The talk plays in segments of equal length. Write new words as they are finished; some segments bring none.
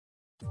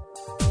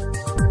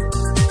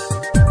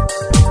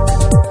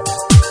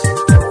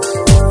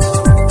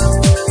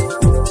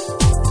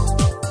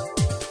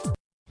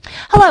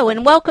Hello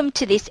and welcome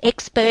to this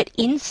Expert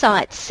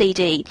Insights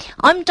CD.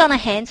 I'm Donna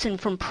Hanson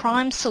from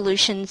Prime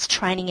Solutions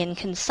Training and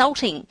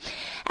Consulting.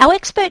 Our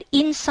Expert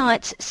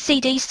Insights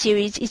CD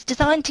series is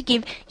designed to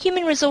give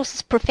human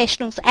resources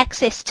professionals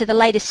access to the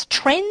latest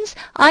trends,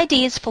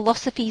 ideas,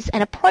 philosophies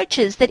and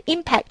approaches that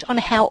impact on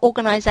how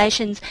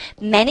organisations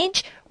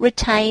manage,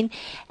 retain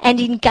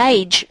and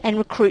engage and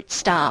recruit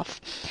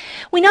staff.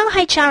 We know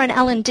HR and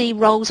L&D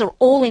roles are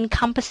all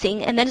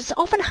encompassing and that it's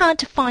often hard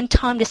to find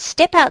time to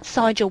step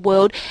outside your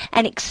world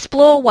and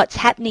explore what's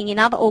happening in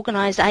other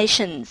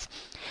organisations.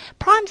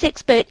 Prime's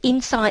Expert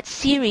Insights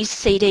series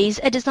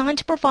CDs are designed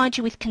to provide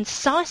you with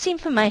concise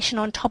information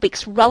on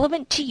topics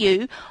relevant to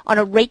you on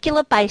a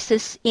regular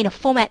basis in a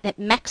format that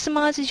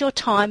maximises your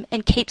time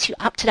and keeps you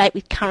up to date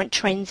with current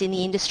trends in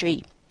the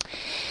industry.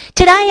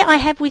 Today I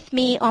have with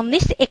me on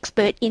this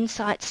Expert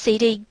Insights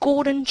CD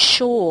Gordon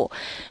Shaw.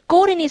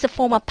 Gordon is a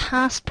former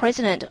past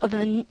president of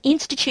the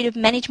Institute of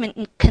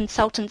Management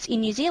Consultants in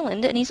New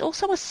Zealand and is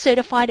also a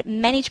certified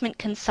management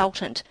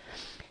consultant.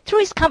 Through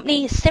his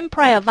company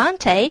Sempre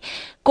Avante,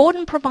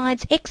 Gordon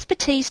provides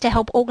expertise to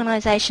help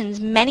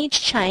organisations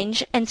manage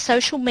change and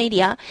social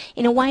media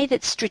in a way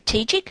that's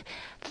strategic,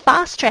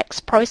 fast-tracks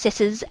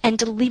processes and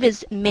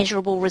delivers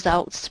measurable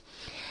results.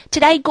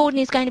 Today, Gordon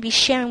is going to be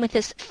sharing with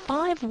us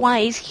 5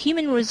 ways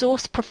human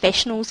resource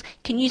professionals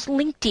can use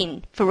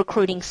LinkedIn for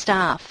recruiting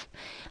staff.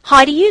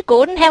 Hi to you,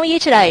 Gordon. How are you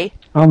today?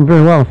 I'm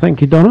very well, thank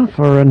you, Donna,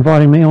 for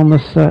inviting me on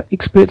this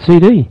Expert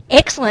CD.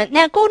 Excellent.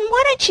 Now, Gordon,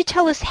 why don't you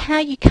tell us how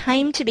you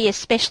came to be a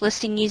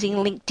specialist in using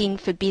LinkedIn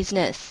for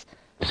business?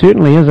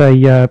 Certainly, as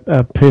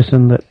a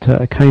person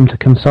that came to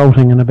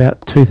consulting in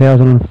about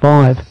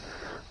 2005,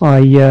 I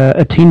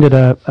attended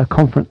a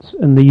conference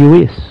in the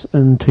US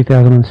in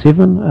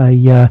 2007,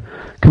 a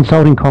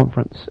consulting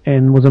conference,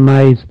 and was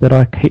amazed that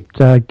I kept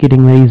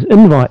getting these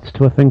invites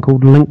to a thing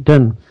called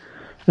LinkedIn.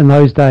 In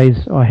those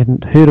days, I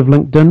hadn't heard of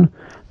LinkedIn,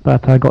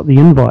 but I got the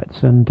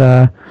invites, and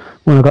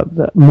when I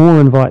got more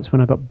invites when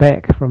I got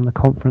back from the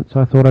conference,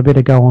 I thought I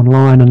better go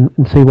online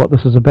and see what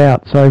this is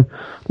about. So,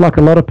 like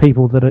a lot of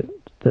people that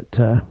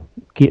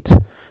get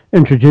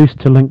introduced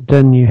to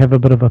LinkedIn, you have a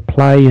bit of a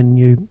play and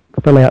you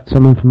fill out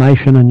some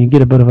information and you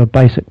get a bit of a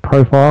basic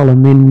profile,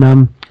 and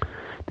then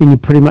you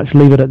pretty much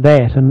leave it at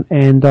that.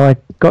 And I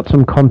got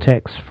some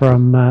contacts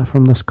from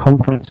this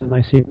conference, and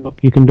they said, look,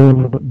 you can do a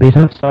little bit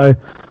better. So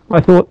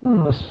I thought,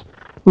 this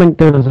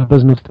LinkedIn is a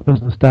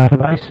business-to-business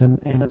database,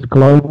 and it's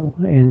global,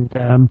 and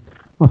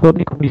I thought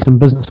there could be some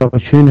business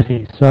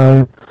opportunities.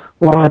 So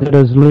what I did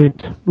is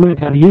learned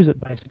how to use it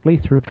basically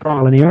through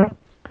trial and error.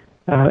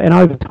 And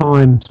over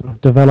time sort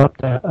of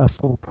developed a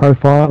full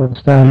profile and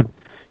started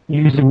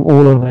using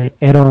all of the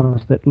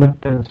add-ons that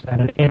LinkedIn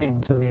started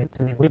adding to their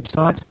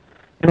website.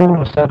 And all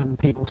of a sudden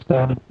people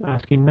started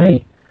asking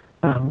me,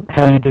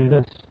 how do you do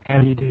this,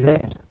 how do you do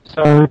that?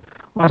 So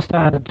I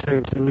started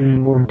to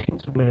learn more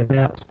intensively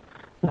about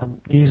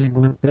using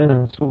LinkedIn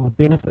and saw the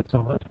benefits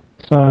of it.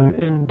 So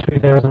in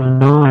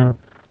 2009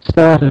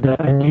 started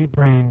a new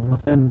brand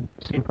within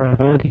Sempre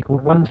Avante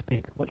called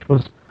OneSpec, which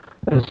was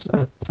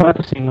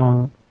focusing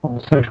on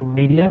social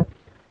media,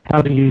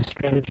 how to use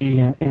strategy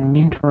and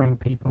mentoring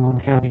people on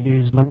how to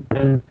use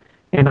LinkedIn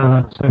and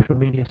other social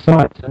media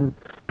sites. And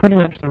pretty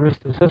much the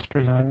rest is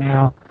history. I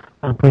now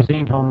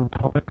present on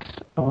topics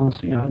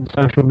in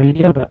social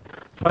media, but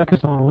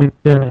focus on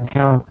LinkedIn and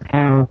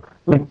how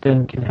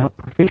LinkedIn can help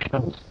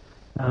professionals.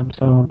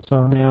 So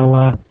I'm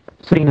now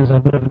seen as a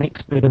bit of an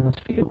expert in this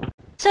field.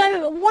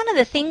 So one of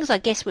the things I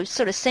guess we've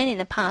sort of seen in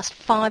the past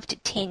 5 to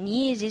 10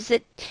 years is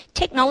that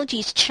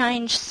technology's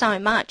changed so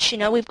much.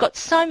 We've got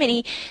so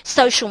many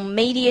social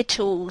media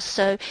tools.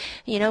 So,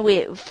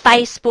 we're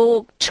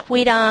Facebook,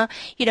 Twitter,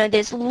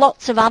 there's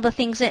lots of other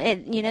things,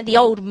 the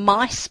old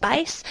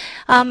MySpace.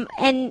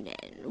 And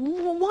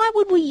why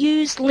would we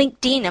use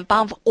LinkedIn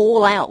above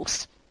all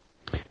else?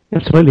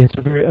 Absolutely, it's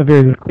a very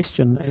good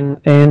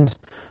question. And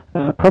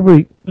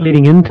probably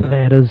leading into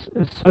that is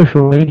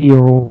social media,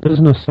 or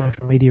business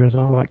social media as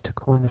I like to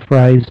coin the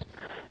phrase,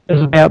 is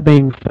about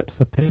being fit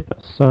for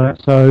purpose.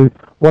 So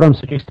what I'm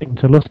suggesting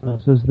to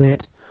listeners is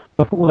that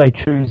before they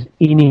choose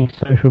any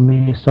social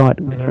media site,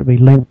 whether it be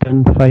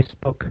LinkedIn,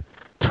 Facebook,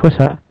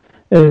 Twitter,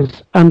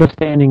 is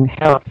understanding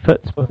how it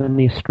fits within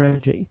their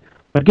strategy.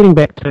 But getting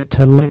back to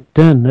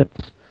LinkedIn,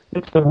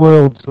 it's the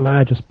world's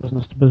largest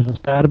business-to-business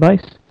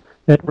database.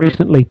 That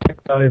recently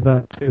ticked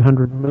over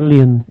 200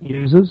 million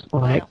users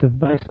on an active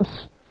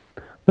basis.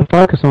 The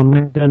focus on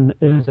LinkedIn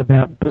is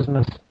about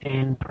business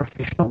and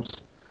professionals.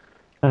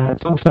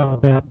 It's also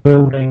about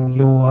building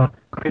your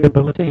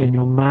credibility and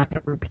your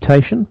market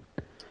reputation.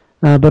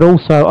 But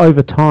also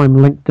over time,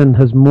 LinkedIn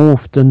has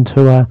morphed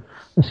into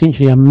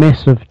essentially a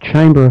massive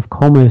chamber of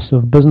commerce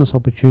of business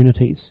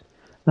opportunities.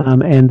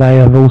 And they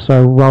have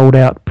also rolled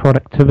out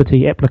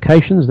productivity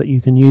applications that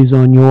you can use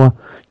on your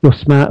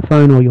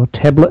smartphone or your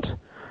tablet.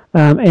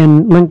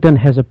 And LinkedIn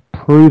has a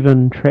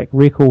proven track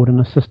record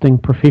in assisting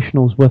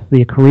professionals with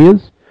their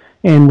careers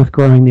and with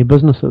growing their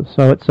businesses.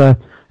 So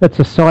it's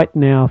a site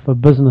now for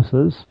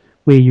businesses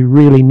where you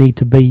really need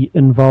to be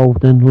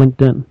involved in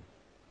LinkedIn.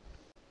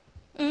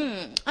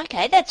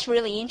 Okay, that's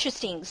really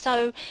interesting.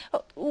 So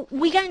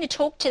we're going to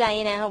talk today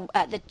in our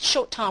the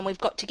short time we've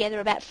got together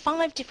about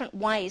 5 different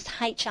ways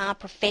HR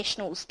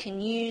professionals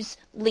can use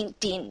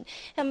LinkedIn.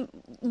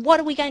 What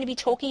are we going to be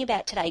talking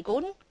about today,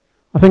 Gordon?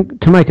 I think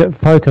to make it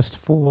focused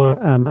for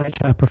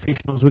HR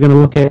professionals, we're going to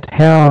look at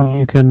how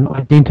you can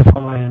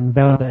identify and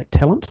validate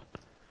talent,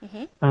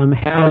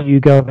 how you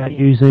go about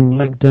using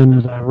LinkedIn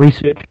as a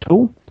research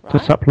tool to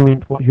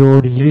supplement what you're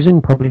already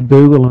using, probably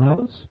Google and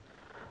others,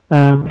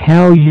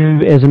 how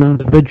you as an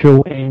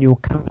individual and your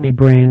company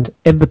brand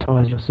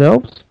advertise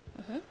yourselves,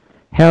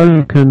 how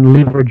you can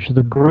leverage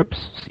the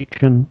groups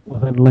section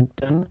within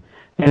LinkedIn,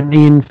 and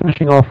then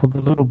finishing off with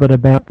a little bit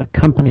about the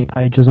company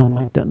pages on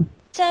LinkedIn.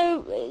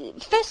 So,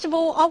 first of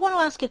all, I want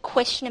to ask a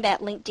question about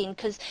LinkedIn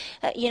because,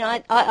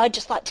 I'd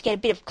just like to get a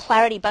bit of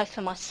clarity both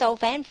for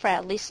myself and for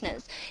our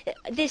listeners.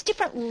 There's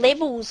different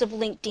levels of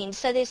LinkedIn.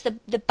 So there's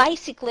the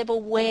basic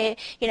level where,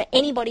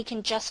 anybody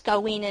can just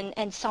go in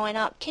and sign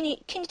up. Can you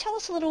tell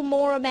us a little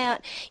more about,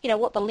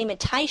 what the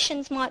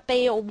limitations might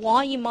be or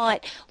why you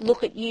might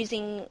look at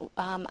using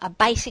a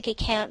basic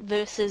account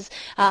versus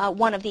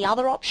one of the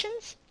other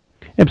options?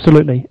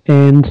 Absolutely.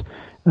 And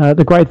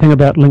the great thing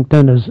about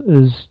LinkedIn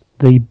is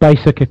the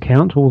basic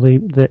account or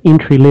the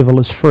entry level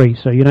is free,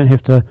 so you don't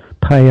have to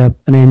pay an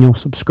annual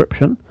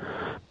subscription.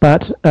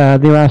 But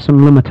there are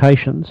some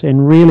limitations,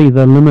 and really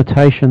the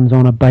limitations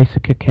on a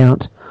basic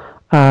account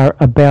are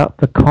about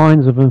the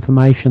kinds of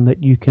information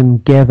that you can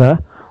gather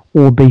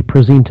or be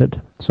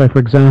presented. So, for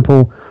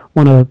example,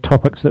 one of the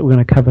topics that we're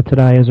going to cover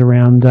today is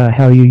around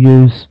how you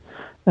use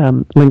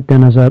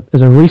LinkedIn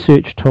as a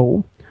research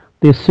tool.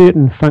 There's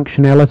certain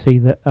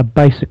functionality that a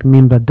basic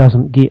member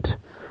doesn't get,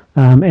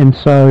 and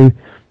so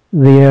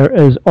there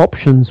is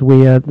options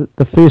where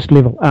the first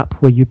level up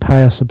where you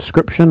pay a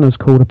subscription is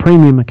called a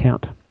premium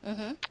account.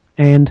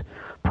 And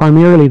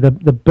primarily the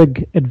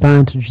big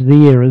advantage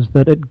there is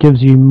that it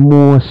gives you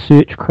more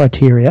search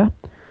criteria,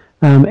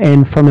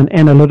 and from an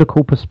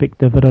analytical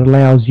perspective it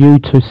allows you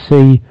to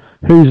see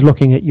who's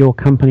looking at your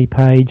company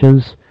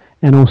pages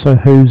and also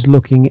who's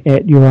looking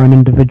at your own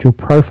individual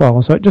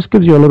profile. So it just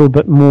gives you a little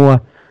bit more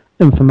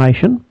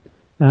information.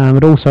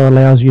 It also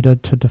allows you to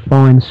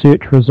define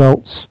search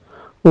results,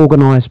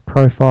 organise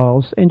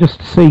profiles, and just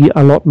see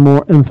a lot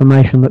more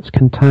information that's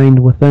contained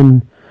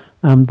within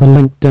the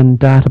LinkedIn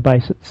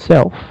database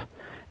itself.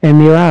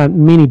 And there are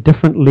many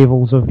different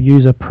levels of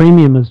user.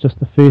 Premium is just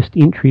the first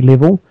entry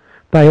level.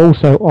 They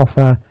also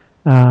offer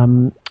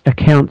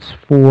accounts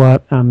for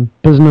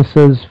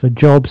businesses, for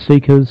job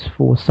seekers,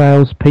 for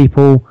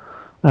salespeople,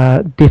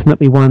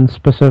 definitely one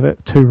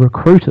specific to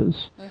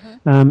recruiters.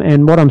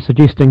 And what I'm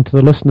suggesting to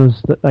the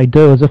listeners that they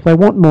do is if they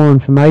want more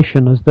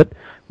information is that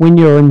when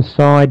you're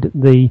inside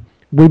the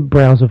web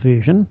browser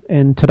version,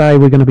 and today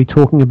we're going to be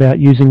talking about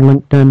using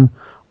LinkedIn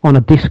on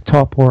a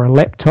desktop or a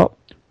laptop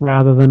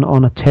rather than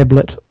on a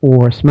tablet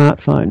or a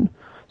smartphone.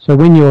 So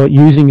when you're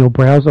using your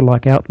browser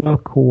like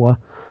Outlook or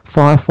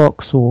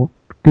Firefox or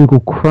Google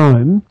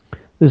Chrome,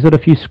 is that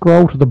if you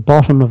scroll to the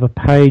bottom of a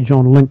page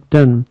on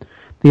LinkedIn,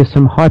 there's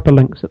some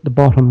hyperlinks at the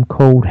bottom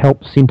called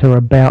Help Center,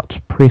 About,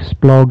 Press,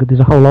 Blog.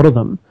 There's a whole lot of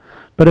them.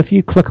 But if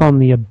you click on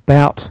the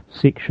About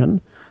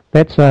section,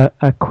 that's a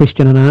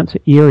question and answer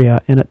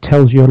area, and it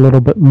tells you a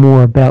little bit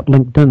more about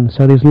LinkedIn.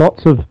 So there's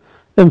lots of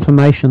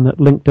information that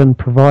LinkedIn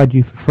provide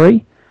you for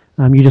free.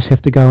 You just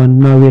have to go and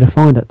know where to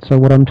find it. So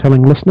what I'm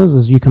telling listeners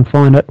is you can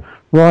find it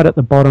right at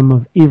the bottom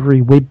of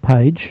every web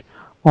page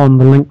on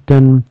the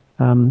LinkedIn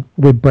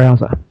web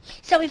browser.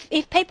 So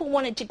if people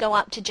wanted to go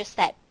up to just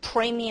that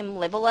premium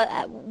level,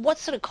 what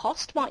sort of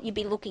cost might you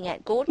be looking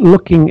at, Gordon?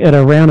 Looking at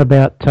around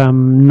about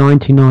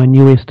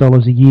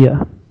 $99 a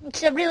year.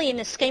 So really, in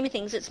the scheme of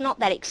things, it's not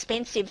that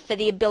expensive for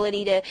the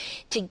ability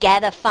to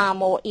gather far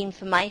more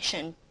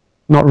information.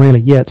 Not really,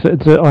 yeah.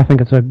 I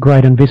think it's a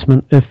great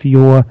investment if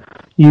you're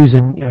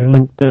using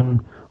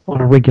LinkedIn on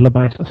a regular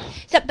basis.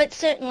 So, but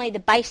certainly the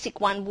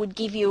basic one would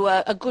give you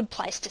a good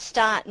place to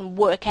start and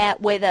work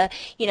out whether,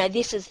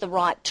 this is the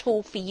right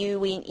tool for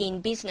you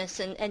in business,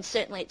 and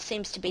certainly it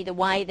seems to be the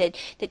way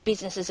that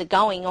businesses are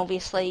going,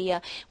 obviously,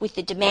 with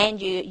the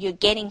demand you're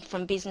getting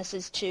from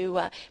businesses to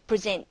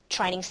present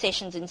training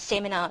sessions and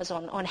seminars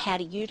on how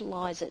to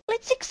utilise it.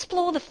 Let's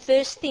explore the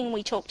first thing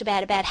we talked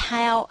about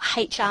how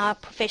HR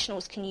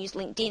professionals can use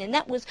LinkedIn, and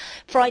that was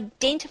for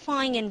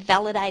identifying and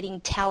validating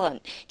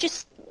talent.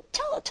 Just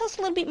Tell us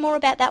a little bit more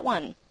about that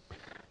one.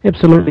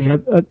 Absolutely.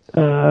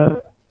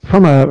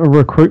 From a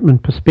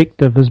recruitment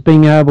perspective, is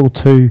being able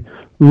to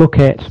look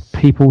at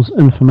people's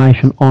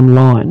information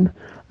online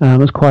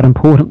is quite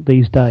important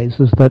these days,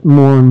 is that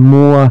more and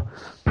more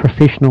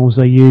professionals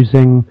are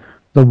using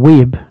the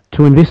web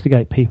to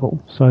investigate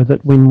people, so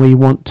that when we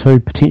want to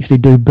potentially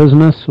do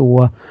business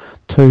or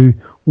to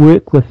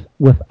work with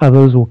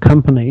others or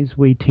companies,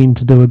 we tend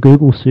to do a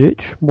Google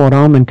search. What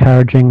I'm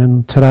encouraging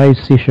in today's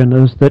session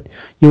is that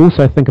you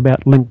also think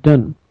about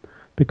LinkedIn,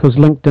 because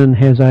LinkedIn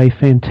has a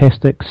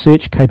fantastic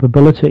search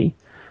capability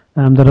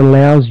that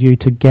allows you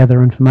to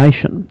gather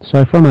information.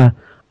 So from a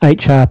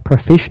HR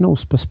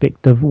professional's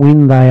perspective,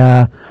 when they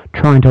are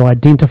trying to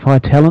identify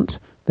talent,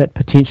 that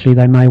potentially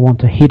they may want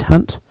to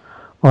headhunt,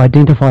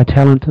 identify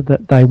talent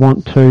that they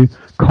want to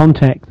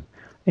contact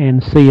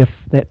and see if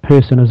that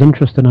person is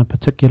interested in a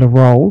particular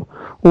role,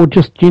 or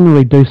just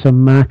generally do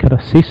some market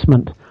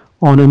assessment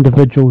on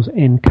individuals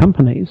and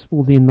companies,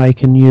 well then they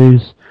can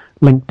use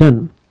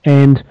LinkedIn.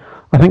 And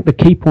I think the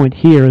key point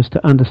here is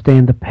to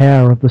understand the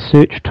power of the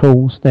search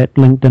tools that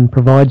LinkedIn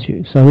provides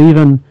you. So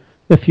even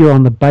if you're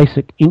on the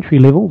basic entry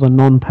level, the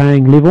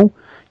non-paying level,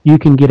 you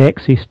can get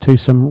access to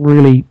some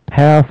really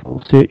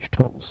powerful search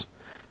tools.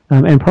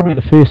 And probably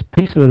the first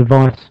piece of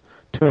advice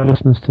to our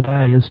listeners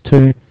today is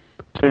to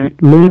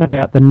learn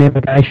about the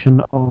navigation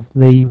of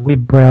the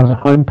web browser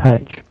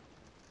homepage.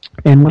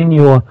 And when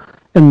you're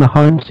in the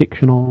home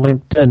section on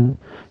LinkedIn,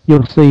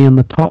 you'll see in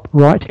the top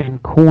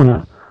right-hand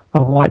corner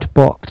a white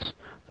box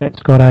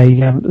that's got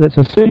that's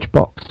a search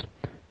box.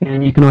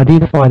 And you can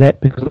identify that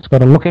because it's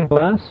got a looking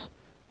glass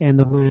and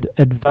the word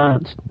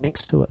advanced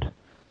next to it.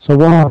 So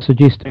what I'm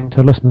suggesting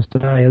to listeners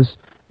today is,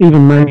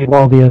 even maybe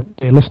while they're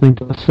listening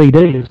to the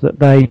CD, is that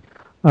they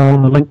are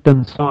on the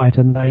LinkedIn site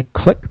and they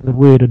click the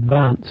word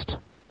advanced,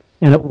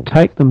 and it will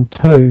take them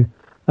to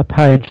a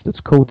page that's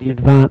called the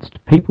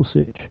Advanced People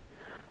Search.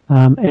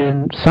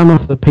 And some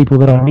of the people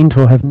that I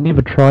mentor have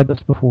never tried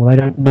this before. They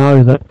don't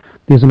know that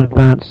there's an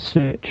advanced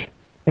search.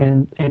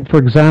 And for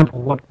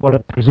example, what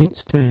it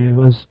presents to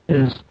you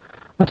is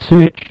a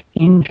search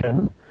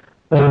engine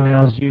that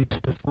allows you to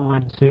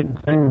define certain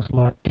things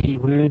like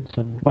keywords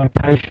and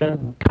location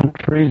and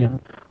country and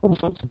all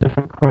sorts of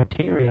different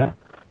criteria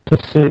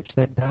to search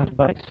that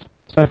database.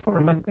 So for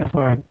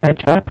an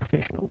HR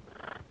professional,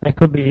 they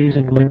could be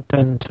using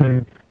LinkedIn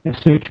to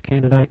search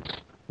candidates,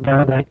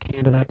 validate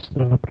candidates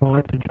that have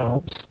applied for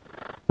jobs,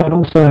 but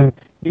also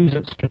use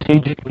it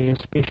strategically,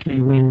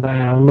 especially when they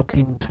are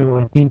looking to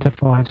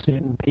identify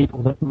certain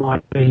people that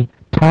might be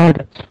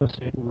targets for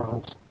certain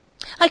roles.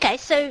 Okay,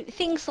 so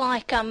things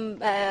like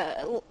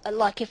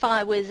if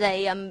I was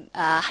a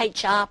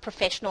HR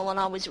professional and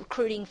I was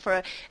recruiting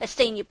for a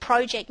senior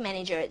project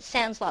manager, it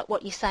sounds like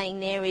what you're saying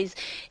there is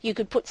you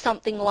could put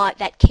something like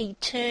that key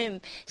term,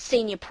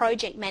 senior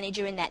project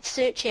manager, in that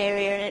search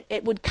area, and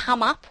it would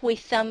come up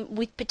with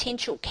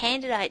potential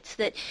candidates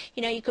that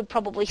you could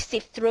probably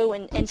sift through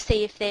and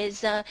see if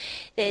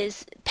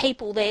there's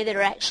people there that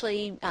are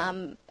actually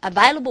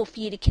available for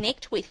you to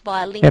connect with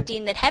via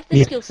LinkedIn that have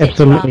the skill sets.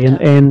 Absolutely,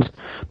 and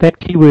that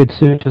keyword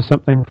search is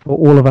something for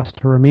all of us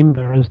to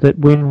remember, is that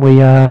when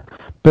we are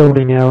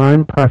building our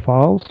own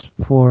profiles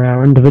for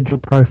our individual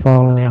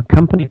profile and our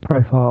company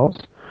profiles,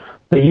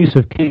 the use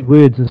of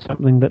keywords is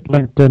something that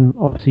LinkedIn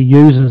obviously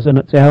uses in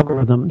its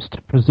algorithms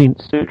to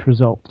present search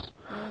results.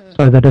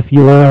 So that if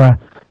you are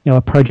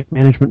a project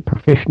management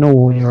professional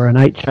or you're an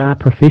HR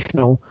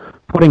professional,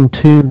 putting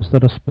terms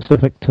that are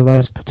specific to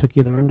those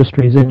particular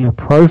industries in your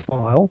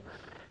profile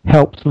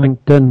helps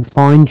LinkedIn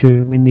find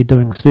you when they're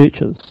doing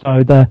searches.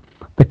 So the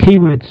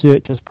keyword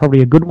search is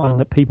probably a good one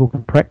that people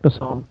can practice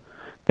on.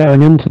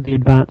 Going into the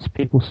Advanced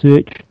People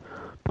Search,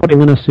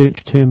 putting in a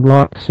search term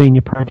like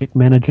Senior Project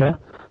Manager,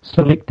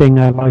 selecting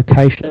a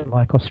location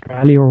like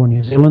Australia or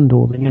New Zealand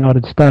or the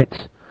United States,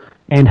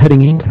 and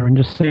hitting enter and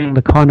just seeing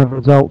the kind of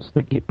results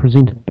that get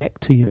presented back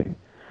to you.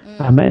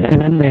 And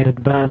in that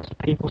Advanced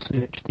People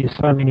Search, there's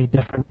so many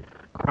different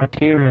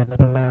criteria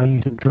that allow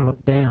you to drill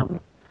it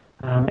down.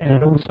 And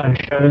it also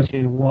shows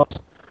you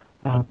what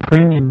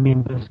premium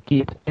members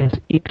get as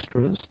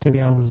extras to be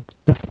able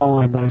to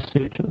define those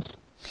searches.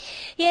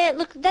 Yeah,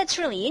 look, that's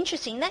really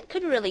interesting. That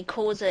could really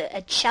cause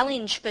a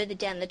challenge further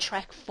down the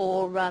track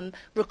for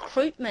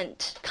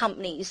recruitment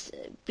companies,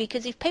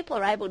 because if people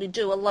are able to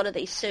do a lot of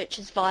these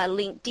searches via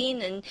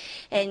LinkedIn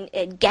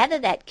and gather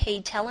that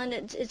key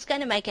talent, it's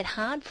going to make it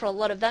hard for a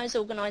lot of those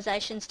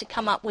organisations to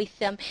come up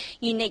with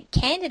unique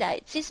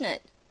candidates, isn't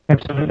it?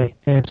 Absolutely.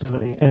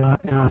 And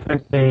I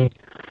think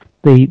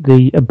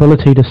the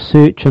ability to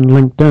search in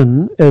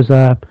LinkedIn is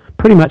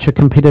pretty much a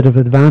competitive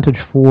advantage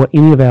for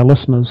any of our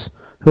listeners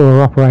who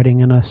are operating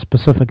in a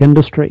specific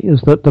industry,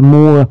 is that the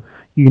more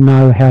you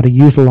know how to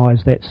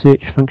utilise that search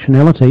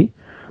functionality,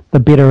 the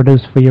better it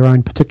is for your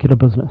own particular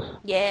business.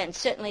 Yeah, and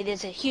certainly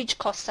there's a huge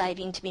cost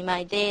saving to be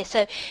made there.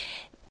 So,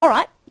 all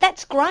right,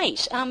 that's great.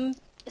 So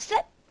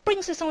that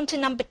brings us on to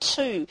number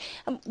 2,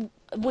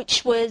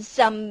 which was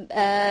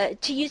to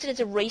use it as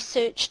a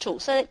research tool.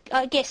 So that,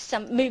 I guess,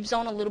 moves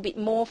on a little bit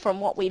more from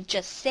what we've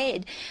just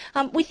said.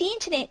 With the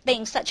internet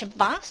being such a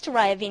vast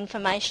array of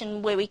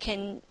information where we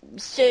can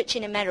search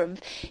in a matter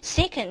of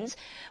seconds,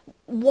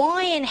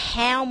 why and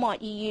how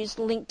might you use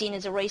LinkedIn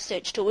as a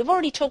research tool? We've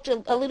already talked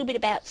a little bit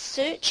about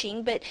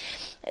searching, but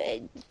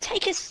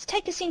take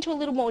us into a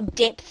little more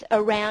depth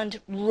around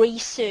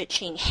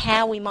researching,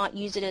 how we might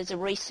use it as a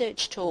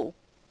research tool.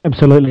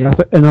 Absolutely,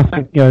 and I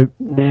think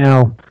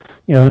now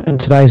in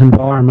today's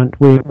environment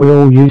we're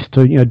all used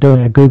to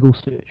doing a Google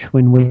search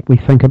when we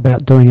think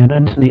about doing an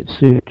internet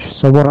search.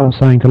 So what I'm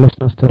saying to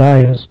listeners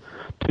today is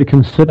to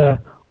consider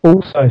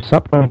also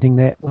supplementing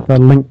that with a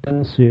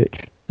LinkedIn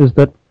search. Is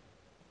that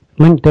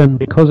LinkedIn,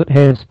 because it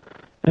has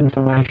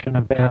information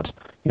about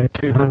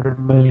 200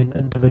 million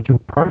individual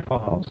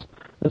profiles,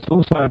 It's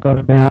also got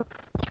about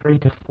 3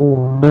 to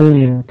 4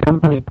 million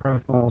company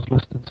profiles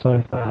listed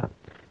so far.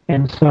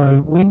 And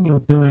so when you're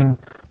doing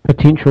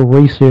potential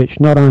research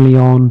not only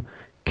on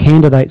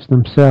candidates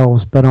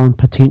themselves but on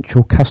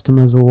potential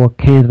customers or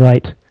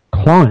candidate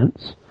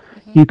clients,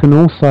 you can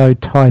also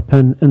type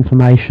in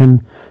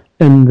information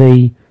in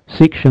the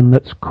section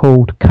that's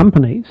called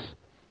companies,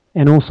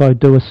 and also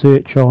do a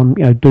search on,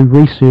 do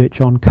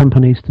research on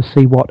companies to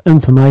see what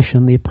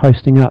information they're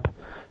posting up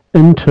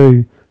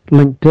into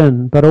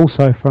LinkedIn. But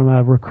also from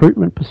a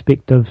recruitment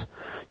perspective,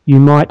 you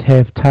might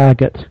have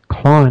target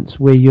clients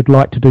where you'd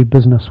like to do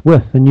business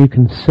with, and you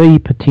can see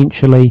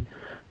potentially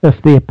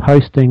if they're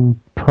posting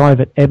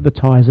private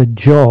advertiser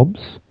jobs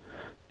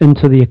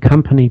into their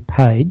company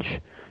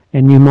page,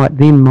 and you might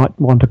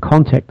want to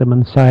contact them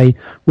and say,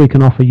 we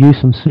can offer you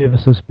some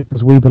services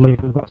because we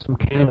believe we've got some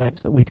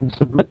candidates that we can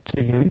submit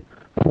to you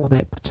for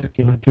that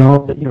particular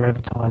job that you're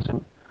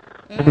advertising.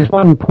 And there's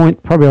one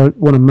point probably I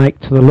want to make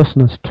to the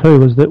listeners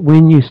too, is that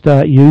when you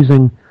start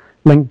using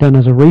LinkedIn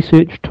as a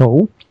research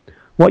tool,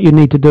 what you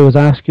need to do is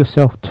ask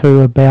yourself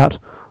too about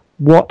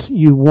what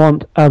you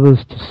want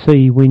others to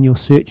see when you're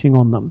searching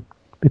on them.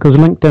 Because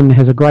LinkedIn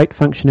has a great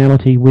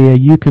functionality where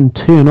you can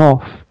turn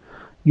off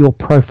your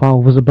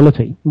profile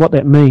visibility. What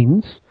that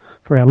means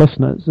for our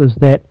listeners is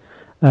that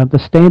the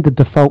standard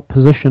default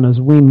position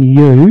is when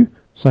you,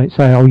 say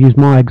I'll use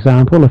my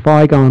example, if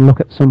I go and look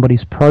at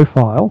somebody's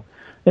profile,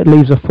 it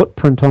leaves a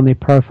footprint on their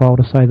profile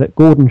to say that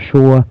Gordon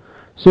Shaw,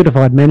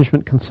 Certified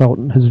Management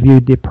Consultant, has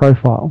viewed their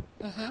profile.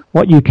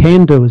 What you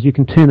can do is you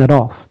can turn it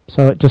off,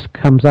 so it just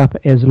comes up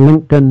as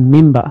LinkedIn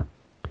member,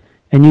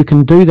 and you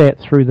can do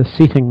that through the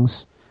settings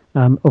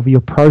of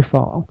your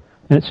profile.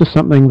 And it's just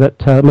something that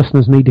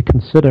listeners need to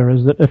consider,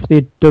 is that if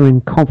they're doing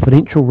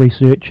confidential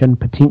research and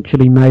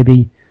potentially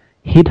maybe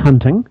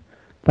headhunting,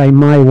 they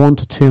may want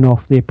to turn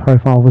off their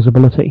profile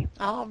visibility.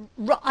 Oh,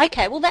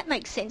 okay. Well, that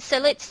makes sense. So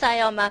let's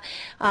say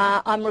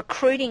I'm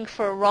recruiting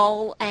for a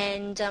role,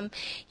 and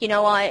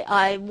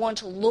I want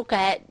to look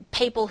at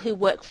people who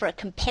work for a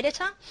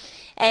competitor,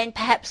 and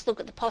perhaps look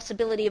at the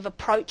possibility of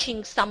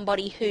approaching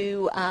somebody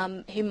who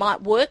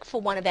might work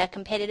for one of our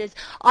competitors.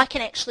 I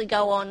can actually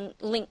go on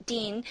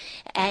LinkedIn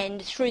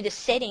and through the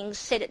settings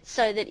set it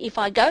so that if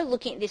I go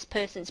looking at this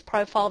person's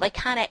profile, they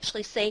can't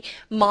actually see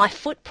my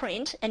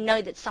footprint and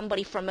know that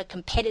somebody from a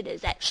competitor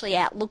is actually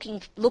out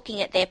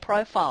looking at their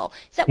profile.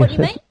 Is that what you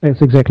mean?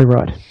 That's exactly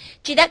right.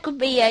 Gee, that could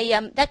be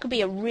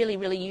a really,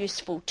 really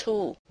useful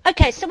tool.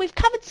 Okay, so we've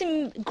covered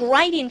some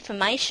great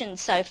information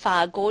so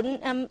far,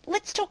 Gordon.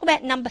 Let's talk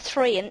about number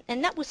 3,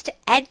 and that was to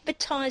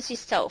advertise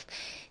yourself.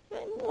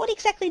 What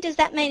exactly does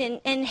that mean,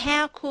 and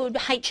how could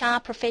HR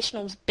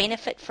professionals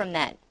benefit from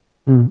that?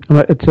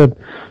 It's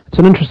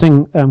an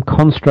interesting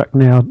construct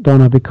now,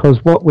 Donna,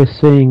 because what we're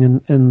seeing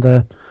in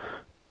the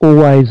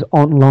always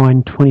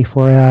online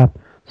 24-hour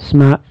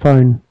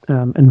smartphone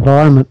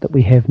environment that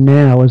we have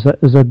now is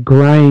a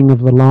greying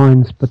of the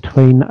lines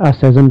between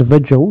us as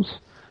individuals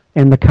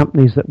and the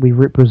companies that we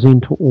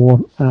represent or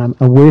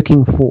are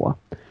working for.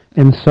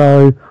 And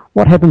so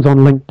what happens on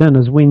LinkedIn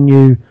is when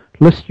you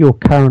list your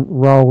current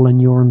role and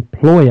your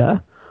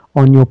employer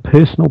on your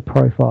personal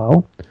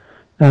profile,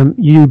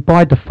 you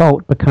by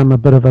default become a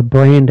bit of a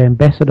brand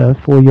ambassador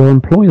for your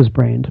employer's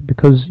brand,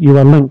 because you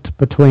are linked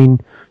between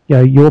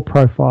your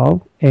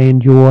profile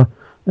and your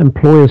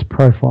employer's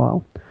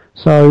profile.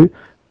 So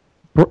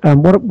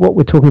what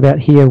we're talking about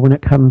here when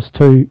it comes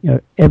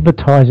to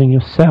advertising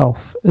yourself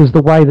is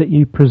the way that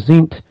you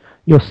present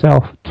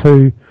yourself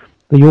to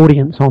the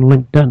audience on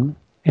LinkedIn.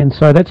 And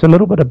so that's a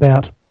little bit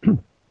about,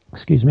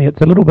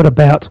 it's a little bit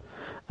about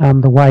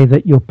the way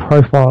that your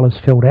profile is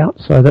filled out,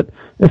 so that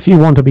if you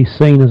want to be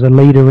seen as a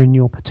leader in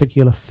your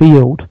particular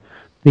field,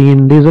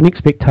 then there's an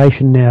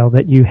expectation now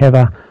that you have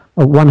a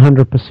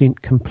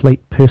 100%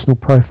 complete personal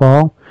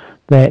profile,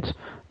 that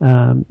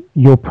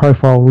your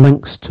profile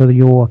links to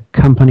your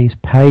company's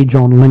page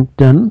on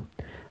LinkedIn,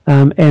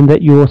 and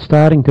that you're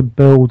starting to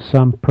build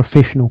some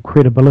professional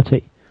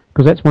credibility,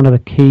 because that's one of the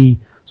key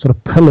sort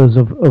of pillars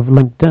of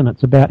LinkedIn.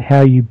 It's about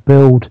how you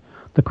build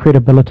the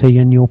credibility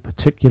in your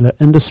particular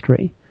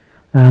industry.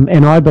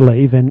 And I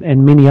believe,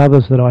 and many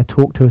others that I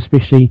talk to,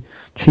 especially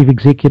chief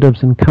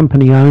executives and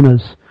company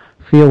owners,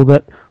 feel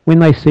that when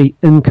they see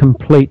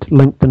incomplete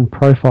LinkedIn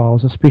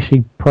profiles,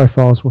 especially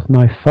profiles with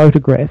no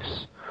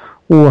photographs,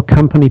 or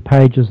company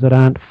pages that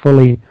aren't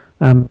fully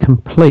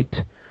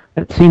complete,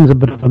 it sends a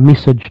bit of a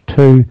message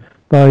to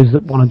those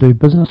that want to do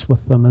business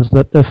with them, is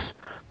that if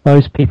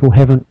those people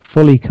haven't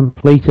fully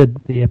completed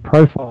their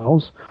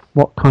profiles,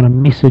 what kind of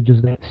message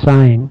is that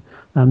saying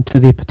to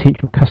their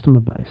potential customer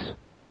base?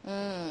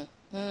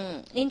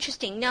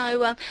 Interesting.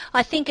 No,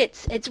 I think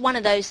it's one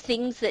of those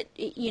things that,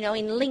 you know,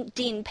 in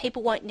LinkedIn,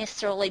 people won't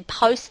necessarily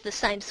post the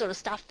same sort of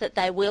stuff that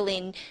they will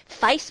in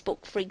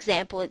Facebook, for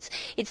example.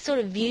 It's sort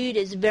of viewed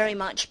as very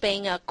much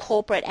being a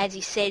corporate, as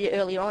you said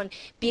earlier on,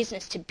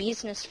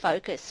 business-to-business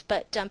focus.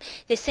 But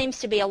there seems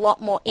to be a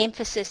lot more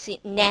emphasis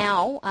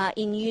now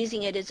in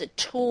using it as a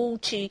tool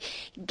to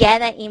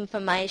gather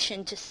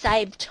information, to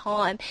save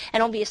time,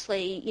 and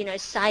obviously, you know,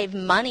 save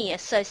money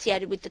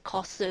associated with the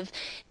costs of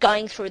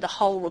going through the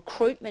whole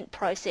recruitment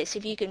process.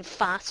 If you can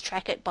fast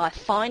track it by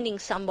finding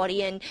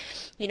somebody, and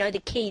you know the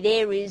key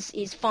there is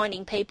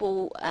finding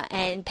people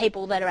and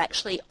people that are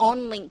actually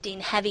on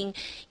LinkedIn having,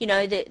 you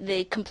know,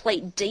 the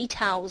complete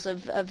details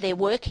of their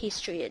work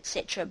history,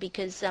 etc.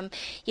 Because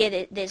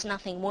there's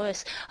nothing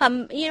worse.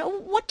 You know,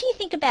 what do you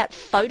think about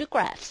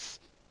photographs?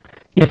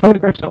 Yeah,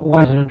 photographs are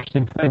always an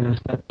interesting thing. Is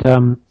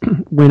that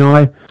when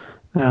I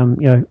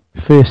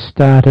first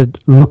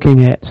started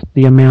looking at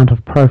the amount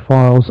of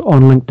profiles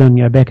on LinkedIn,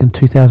 you know, back in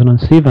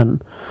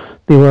 2007,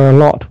 there were a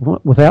lot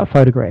without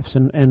photographs,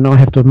 and I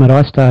have to admit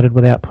I started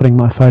without putting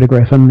my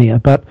photograph in there.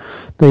 But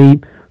the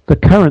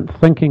current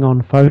thinking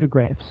on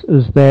photographs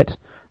is that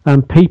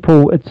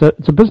people, it's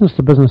a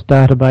business-to-business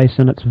database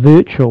and it's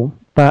virtual,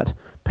 but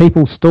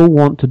people still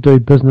want to do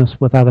business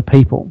with other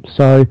people.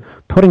 So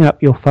putting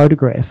up your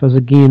photograph is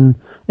again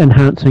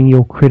enhancing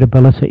your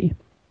credibility.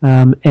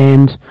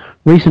 And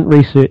recent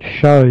research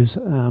shows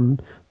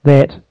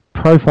that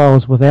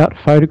profiles without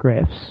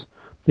photographs,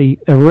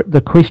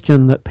 the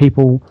question that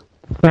people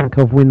think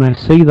of when they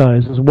see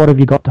those is, what have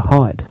you got to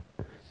hide?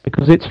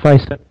 Because let's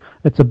face it,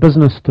 it's a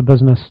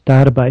business-to-business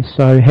database,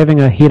 so having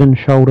a head and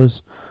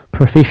shoulders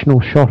professional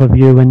shot of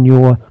you in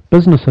your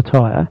business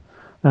attire,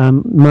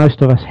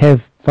 most of us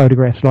have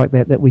photographs like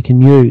that we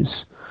can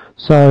use.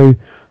 So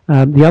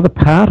the other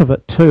part of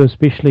it too,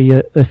 especially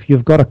if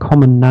you've got a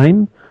common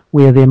name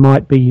where there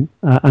might be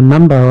a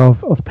number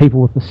of people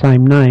with the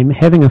same name,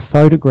 having a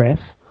photograph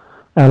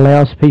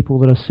allows people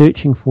that are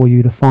searching for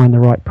you to find the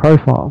right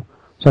profile.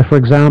 So, for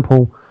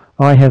example,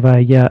 I have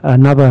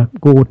another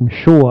Gordon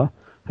Shaw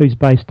who's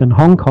based in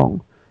Hong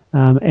Kong,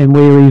 and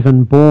we're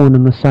even born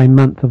in the same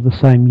month of the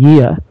same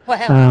year.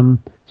 Wow.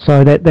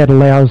 So that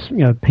allows, you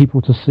know,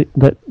 people to see,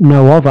 that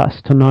know of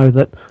us, to know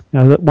that, you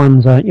know, that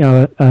one's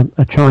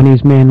a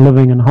Chinese man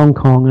living in Hong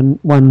Kong and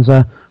one's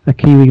a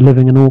Kiwi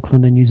living in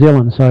Auckland in New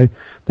Zealand. So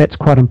that's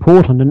quite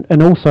important,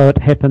 and also it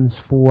happens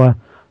for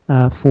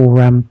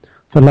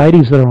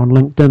ladies that are on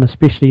LinkedIn,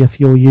 especially if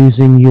you're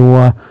using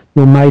your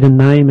maiden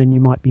name and you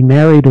might be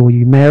married, or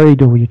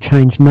you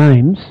change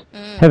names.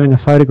 Having a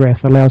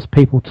photograph allows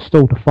people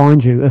to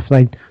find you if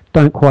they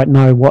don't quite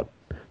know what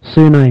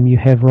surname you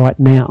have right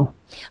now.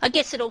 I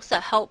guess it also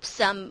helps,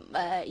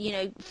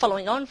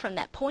 following on from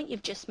that point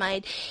you've just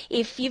made,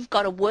 if you've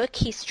got a work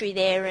history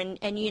there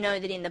and you know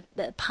that in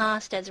the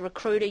past as a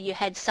recruiter you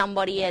had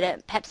somebody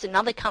at perhaps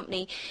another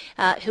company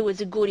who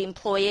was a good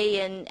employee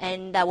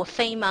and they were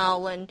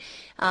female and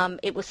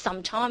it was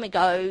some time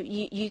ago,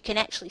 you can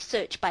actually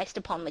search based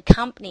upon the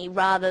company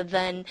rather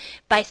than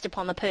based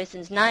upon the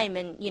person's name,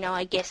 and, you know,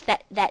 I guess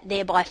that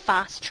thereby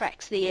fast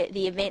tracks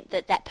the event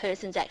that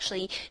person's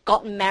actually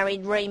gotten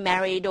married,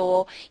 remarried,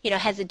 or, you know,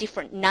 has a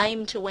different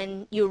name to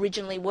when you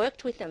originally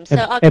worked with them. So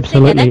I can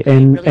absolutely, see that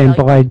could be really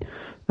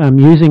by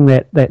using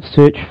that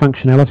search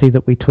functionality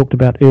that we talked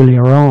about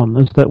earlier on,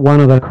 is that one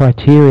of the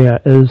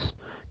criteria is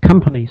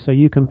company. So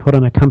you can put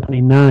in a company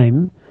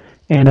name,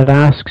 and it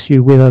asks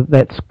you whether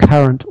that's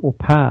current or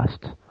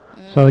past.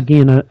 So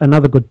again,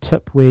 another good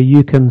tip where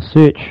you can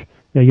search. You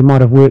know, you might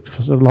have worked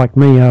for, sort of like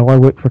me. I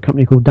worked for a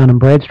company called Dun &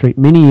 Bradstreet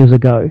many years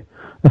ago.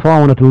 If I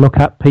wanted to look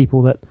up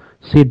people that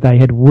said they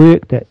had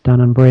worked at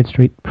Dun &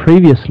 Bradstreet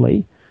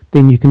previously,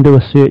 then you can do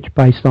a search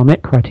based on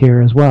that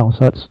criteria as well.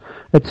 So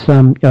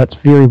it's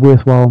very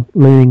worthwhile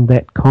learning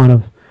that kind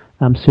of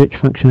search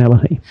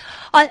functionality.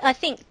 I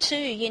think too,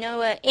 you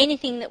know,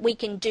 anything that we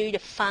can do to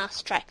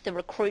fast track the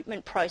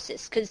recruitment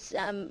process, because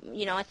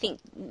you know, I think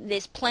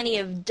there's plenty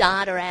of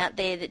data out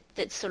there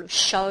that sort of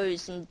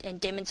shows and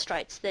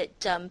demonstrates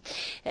that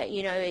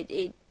you know,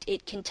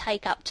 it can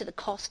take up to the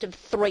cost of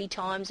 3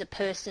 times a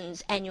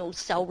person's annual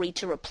salary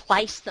to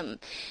replace them.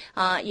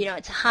 You know,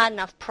 it's a hard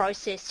enough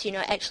process, you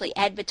know, actually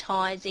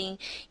advertising,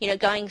 you know,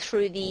 going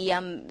through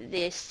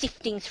the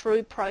sifting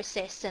through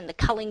process and the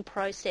culling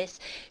process,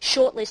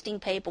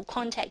 shortlisting people,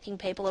 contacting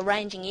people,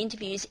 arranging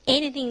interviews,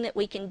 anything that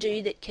we can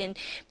do that can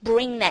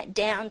bring that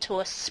down to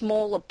a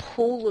smaller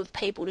pool of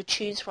people to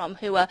choose from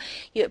who are,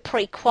 you know,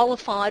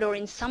 pre-qualified, or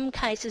in some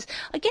cases,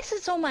 I guess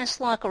it's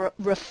almost like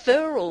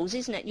referrals,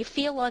 isn't it? You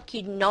feel like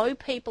you know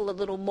people a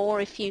little more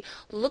if you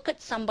look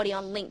at somebody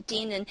on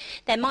LinkedIn, and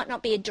they might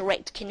not be a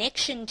direct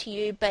connection to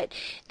you, but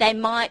they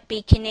might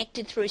be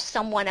connected through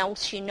someone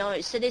else you know.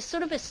 So there's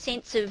sort of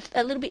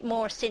a little bit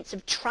more a sense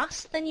of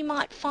trust than you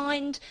might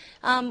find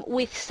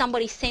with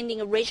somebody sending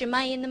a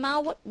resume in the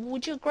mail.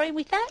 Would you agree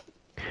with that?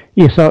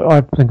 Yes,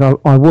 I think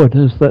I would.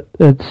 Is that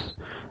it's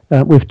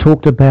we've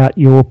talked about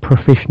your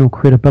professional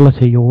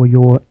credibility or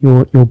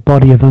your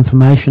body of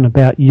information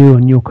about you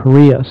and your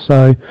career.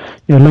 So,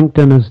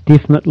 LinkedIn is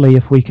definitely,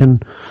 if we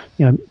can,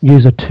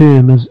 use a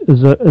term,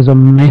 is a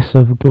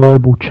massive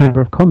global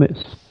chamber of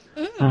commerce.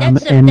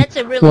 That's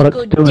a really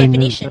good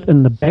definition.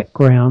 In the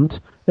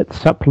background, it's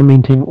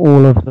supplementing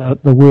all of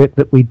the work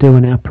that we do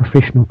in our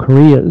professional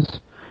careers,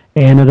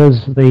 and it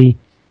is the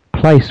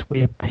place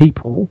where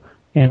people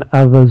and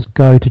others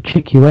go to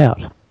check you out.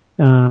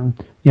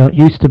 It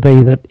used to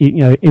be that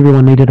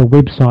everyone needed a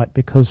website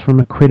because, from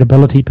a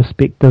credibility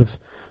perspective,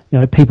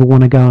 people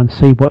want to go and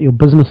see what your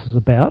business is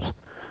about.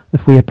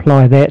 If we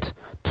apply that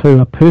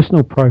to a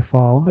personal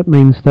profile, it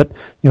means that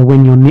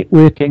when you're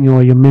networking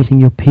or you're meeting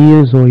your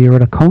peers or you're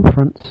at a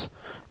conference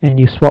and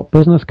you swap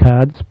business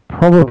cards,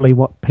 probably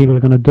what people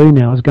are going to do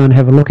now is go and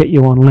have a look at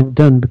you on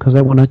LinkedIn because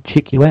they want to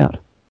check you out.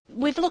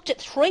 We've looked at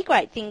 3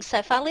 great things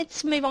so far.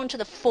 Let's move on to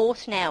the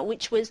 4th now,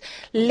 which was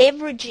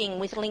leveraging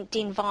with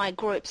LinkedIn via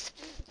groups.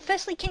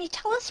 Firstly, can you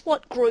tell us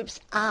what groups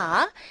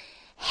are,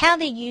 how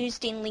they're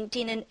used in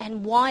LinkedIn,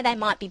 and why they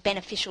might be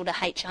beneficial to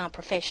HR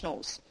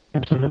professionals?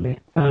 Absolutely.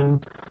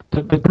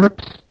 The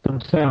groups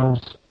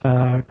themselves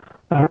are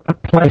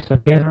a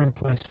gathering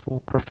place for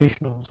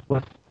professionals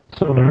with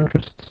similar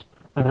interests,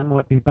 and that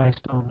might be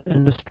based on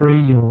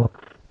industry or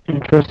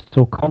interests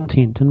or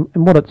content. And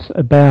what it's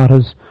about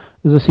is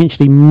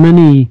essentially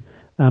many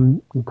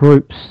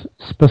groups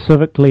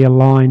specifically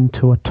aligned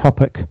to a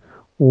topic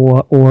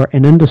or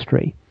an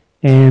industry.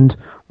 And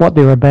what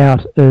they're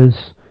about is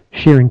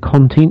sharing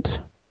content,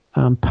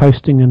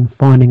 posting and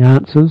finding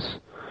answers,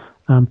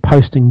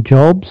 posting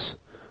jobs,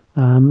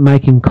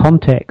 making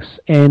contacts,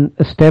 and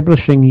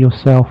establishing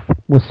yourself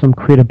with some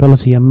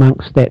credibility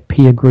amongst that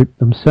peer group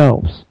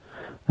themselves.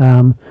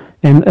 And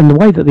the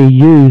way that they're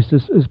used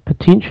is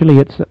potentially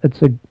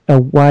it's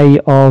a way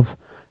of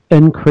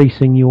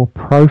increasing your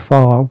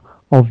profile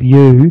of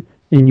you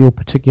in your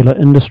particular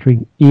industry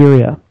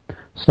area.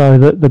 So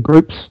that the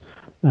groups,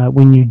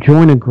 when you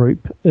join a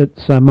group,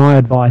 it's my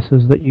advice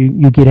is that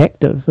you get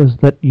active, is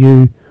that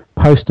you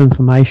post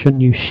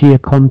information, you share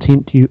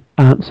content, you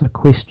answer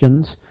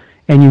questions,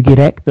 and you get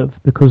active,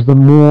 because the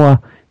more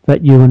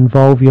that you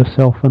involve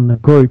yourself in the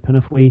group, and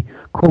if we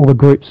call the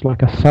groups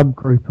like a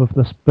subgroup of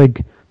this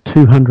big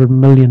 200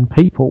 million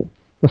people,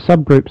 the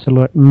subgroups are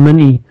like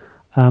mini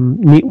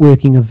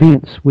networking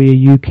events where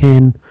you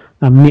can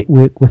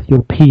network with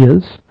your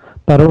peers,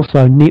 but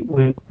also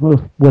network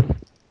with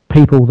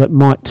people that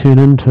might turn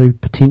into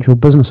potential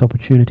business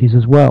opportunities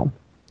as well.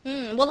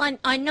 Well,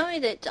 I know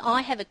that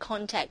I have a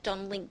contact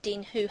on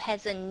LinkedIn who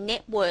has a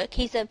network.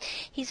 He's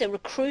a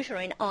recruiter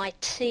in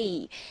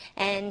IT,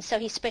 and so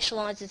he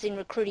specialises in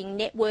recruiting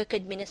network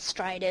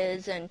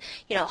administrators and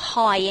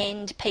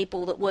high-end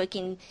people that work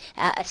in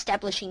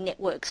establishing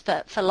networks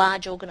for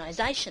large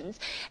organisations.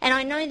 And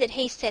I know that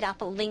he set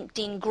up a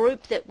LinkedIn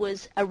group that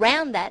was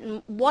around that.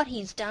 And what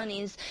he's done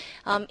is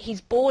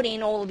he's brought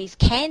in all of his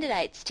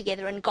candidates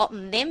together and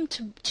gotten them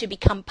to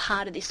become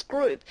part of this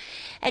group.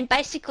 And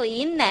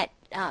basically in that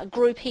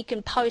group, he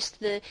can post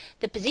the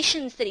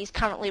positions that he's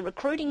currently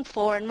recruiting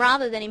for, and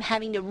rather than him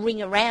having to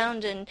ring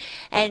around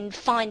and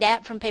find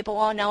out from people,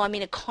 oh no, I'm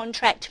in a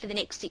contract for the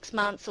next 6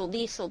 months or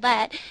this or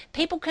that,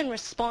 people can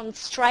respond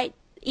straight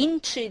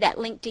into that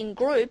LinkedIn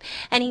group,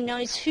 and he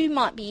knows who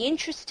might be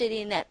interested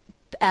in that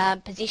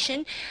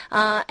position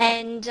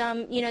and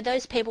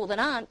those people that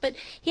aren't. But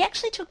he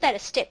actually took that a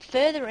step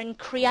further and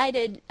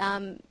created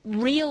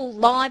real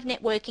live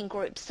networking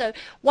groups. So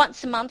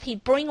once a month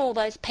he'd bring all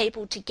those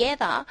people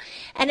together,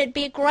 and it'd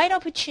be a great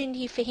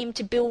opportunity for him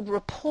to build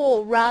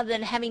rapport rather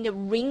than having to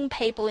ring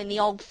people in the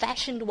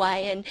old-fashioned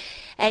way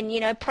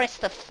and press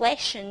the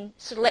flesh and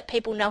sort of let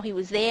people know he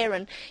was there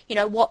and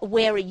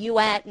where are you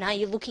at and are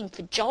you looking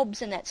for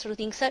jobs and that sort of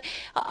thing. So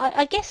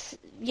I guess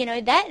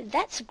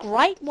that's a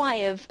great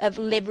way of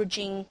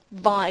leveraging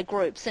via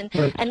groups and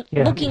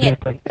looking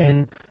exactly.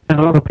 And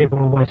a lot of people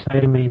always say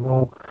to me,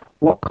 well,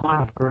 what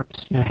kind of groups?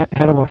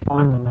 How do I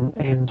find them?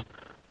 And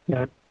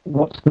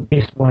what's the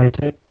best way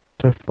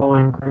to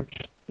find groups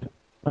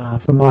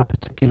for my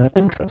particular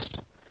interest?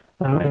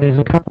 And there's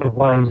a couple of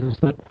ways. Is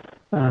that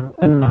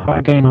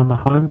again on the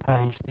home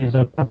page there's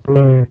a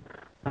blue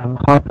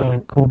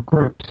hyperlink called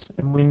Groups,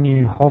 and when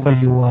you hover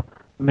your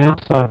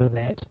mouse over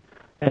that,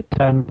 it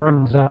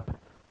brings up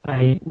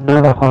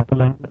another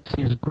hyperlink that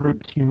says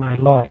groups you may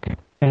like.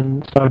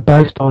 And so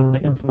based on the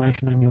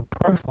information in your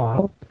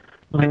profile,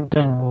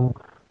 LinkedIn will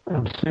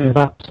serve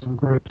up some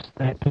groups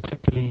that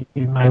particularly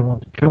you may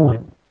want to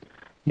join.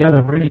 The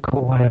other really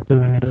cool way of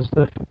doing it is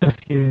that if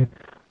you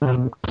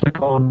click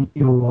on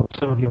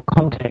some of your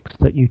contacts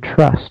that you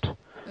trust,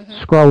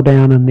 scroll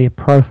down in their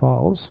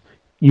profiles,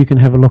 you can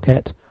have a look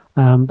at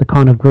the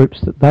kind of groups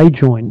that they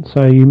join.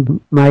 So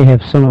you may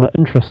have similar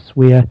interests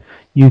where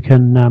you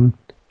can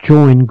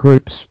join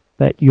groups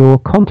that your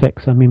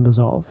contacts are members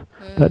of.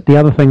 But the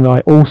other thing that I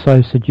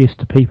also suggest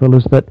to people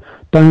is that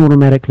don't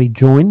automatically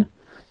join.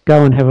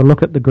 Go and have a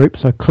look at the group.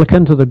 So click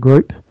into the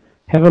group,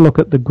 have a look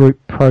at the group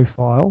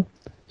profile,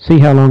 see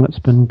how long it's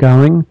been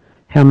going,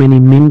 how many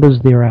members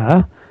there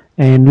are,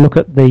 and look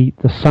at the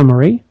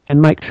summary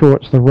and make sure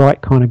it's the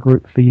right kind of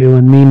group for you,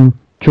 and then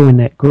join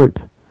that group.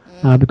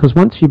 Because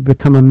once you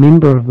become a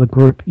member of the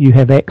group, you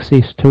have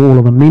access to all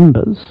of the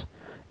members.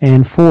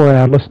 And for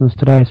our listeners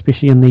today,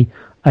 especially in the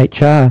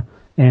HR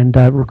and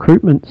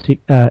recruitment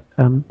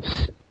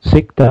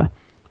sector,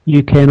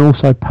 you can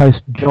also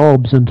post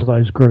jobs into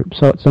those groups.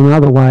 So it's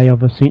another way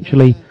of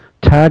essentially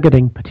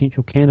targeting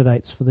potential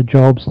candidates for the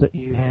jobs that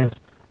you have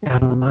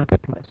out in the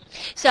marketplace.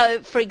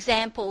 So, for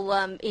example,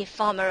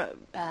 if I'm a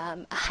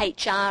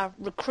HR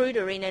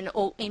recruiter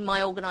in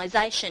my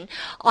organisation,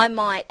 I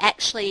might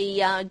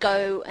actually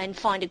go and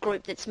find a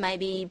group that's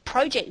maybe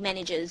project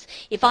managers.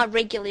 If I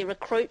regularly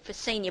recruit for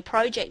senior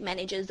project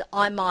managers,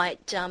 I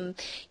might, go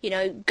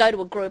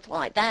to a group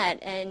like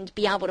that and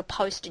be able to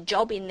post a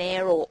job in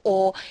there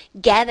or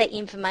gather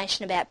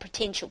information about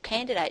potential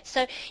candidates.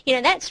 So,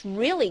 that's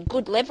really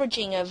good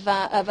leveraging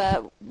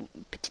of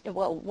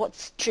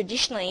what's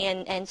traditionally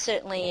and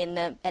certainly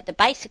at the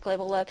basic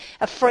level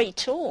a free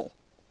tool.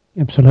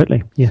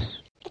 Absolutely, yes.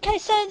 Okay,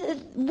 so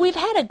we've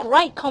had a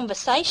great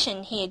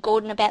conversation here,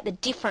 Gordon, about the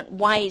different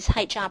ways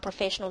HR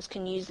professionals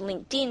can use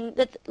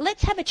LinkedIn.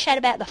 Let's have a chat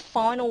about the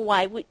final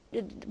way,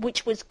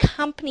 which was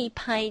company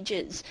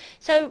pages.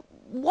 So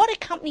what are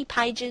company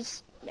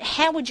pages?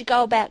 How would you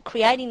go about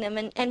creating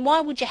them, and why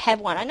would you have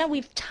one? I know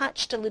we've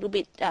touched a little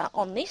bit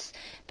on this,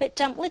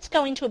 but let's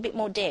go into a bit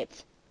more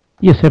depth.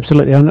 Yes,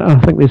 absolutely. And I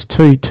think there's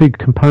two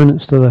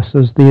components to this.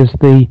 There's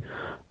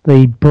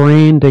the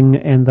branding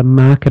and the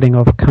marketing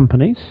of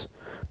companies,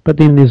 but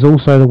then there's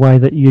also the way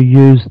that you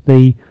use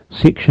the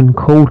section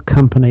called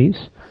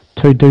companies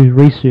to do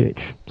research.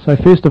 So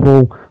first of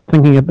all,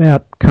 thinking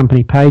about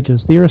company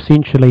pages, they're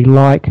essentially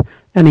like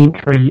an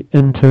entry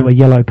into a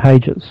yellow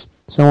pages.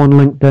 So on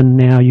LinkedIn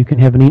now you can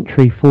have an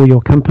entry for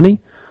your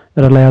company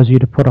that allows you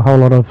to put a whole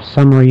lot of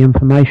summary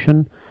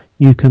information.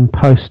 You can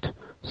post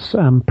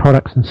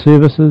products and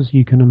services,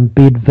 you can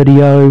embed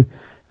video,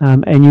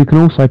 and you can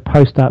also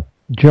post up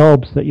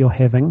jobs that you're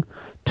having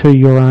to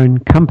your own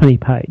company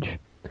page.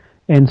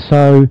 And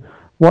so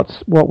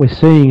what we're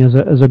seeing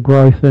is a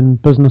growth in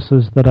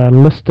businesses that are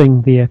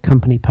listing their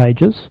company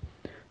pages,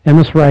 and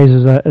this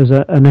raises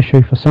an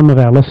issue for some of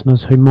our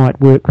listeners who might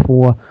work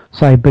for,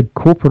 say, big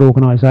corporate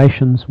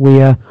organisations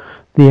where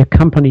their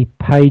company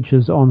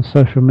pages on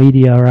social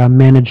media are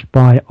managed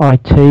by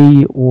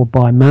IT or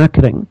by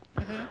marketing.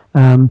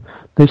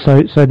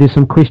 So there's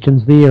some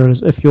questions there,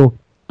 as if your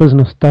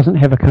business doesn't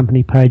have a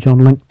company page on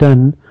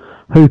LinkedIn,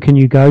 who can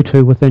you go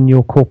to within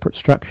your corporate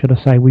structure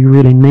to say, we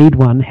really need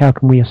one, how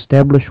can we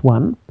establish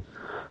one?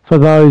 For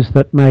those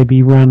that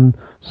maybe run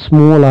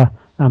smaller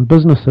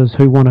businesses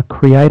who want to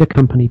create a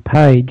company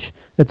page,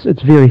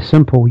 it's very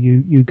simple.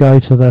 You go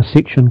to the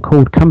section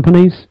called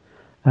companies,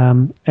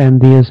 and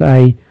there's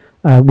a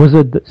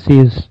wizard that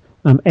says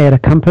add a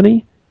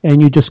company, and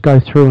you just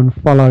go through and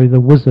follow the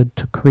wizard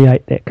to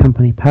create that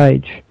company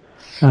page.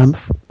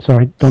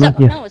 Sorry, Donna,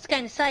 yes. No, I was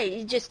going to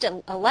say, just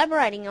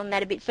elaborating on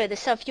that a bit further.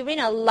 So if you're in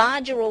a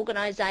larger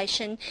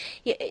organisation,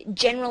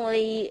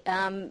 generally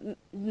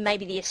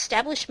maybe the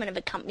establishment of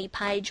a company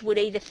page would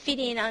either fit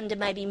in under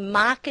maybe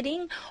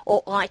marketing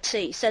or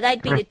IT. So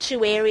they'd be the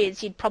two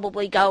areas you'd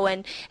probably go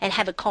and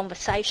have a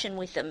conversation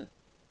with them.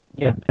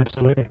 Yeah,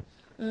 absolutely.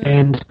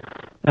 And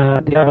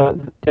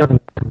the other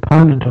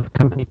component of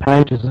company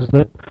pages is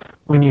that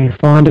when you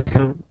find a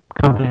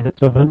company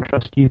that's of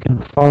interest, you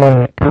can follow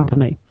that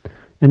company.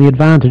 And the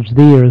advantage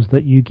there is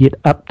that you get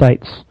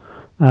updates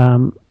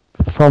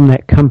from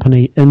that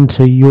company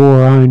into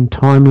your own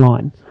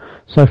timeline.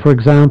 So, for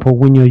example,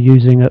 when you're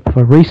using it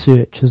for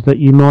research, is that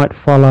you might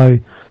follow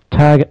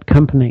target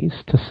companies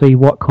to see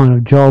what kind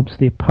of jobs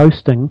they're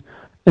posting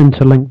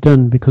into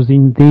LinkedIn, because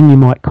then you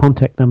might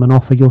contact them and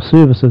offer your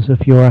services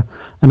if you're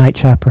an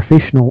HR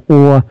professional,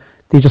 or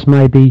there just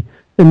may be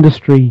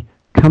industry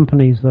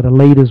companies that are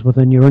leaders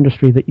within your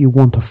industry that you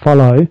want to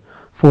follow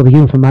for the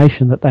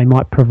information that they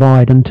might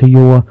provide into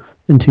your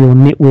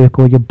network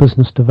or your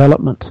business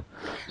development.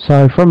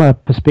 So from a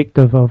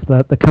perspective of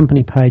the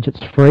company page,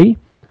 it's free.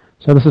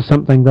 So this is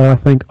something that I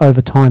think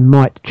over time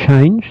might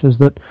change, is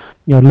that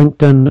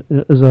LinkedIn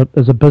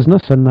is a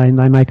business, and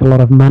they make a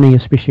lot of money,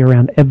 especially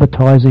around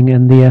advertising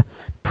and their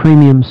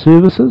premium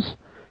services.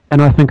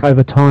 And I think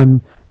over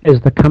time, as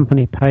the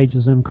company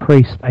pages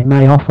increase, they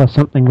may offer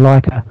something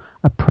like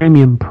a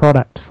premium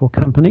product for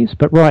companies.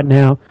 But right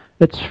now,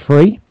 it's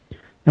free.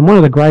 And one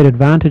of the great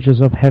advantages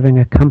of having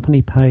a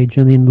company page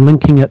and then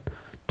linking it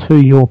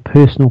to your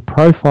personal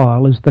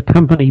profile is the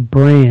company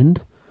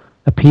brand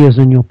appears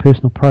in your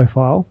personal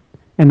profile,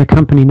 and the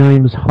company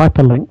name is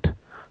hyperlinked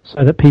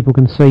so that people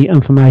can see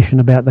information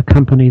about the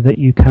company that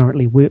you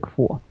currently work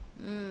for.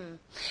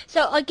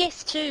 So I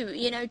guess too,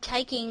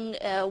 taking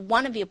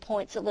one of your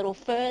points a little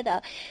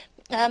further,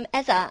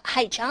 as a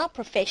HR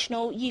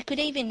professional, you could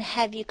even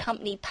have your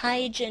company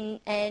page, and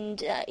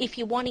if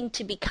you're wanting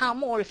to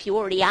become, or if you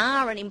already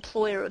are, an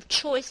employer of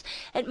choice,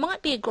 it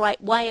might be a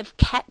great way of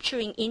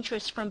capturing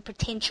interest from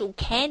potential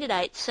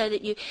candidates, so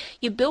that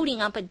you're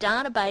building up a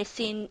database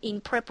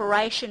in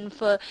preparation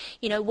for,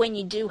 when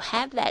you do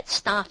have that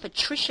staff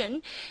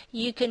attrition,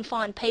 you can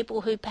find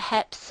people who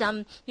perhaps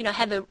have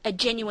a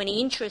genuine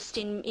interest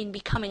in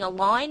becoming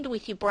aligned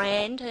with your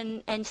brand,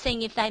 and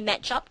seeing if they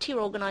match up to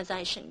your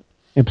organisation.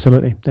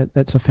 Absolutely.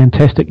 That's a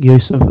fantastic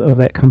use of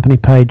that company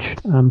page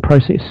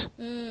process.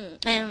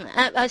 And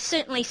I've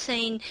certainly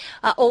seen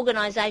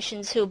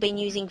organisations who have been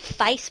using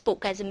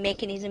Facebook as a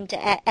mechanism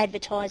to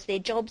advertise their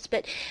jobs,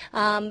 but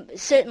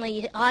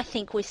certainly I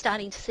think we're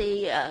starting to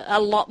see a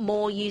lot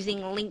more using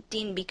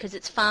LinkedIn, because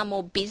it's far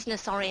more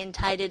business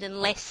orientated and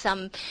less,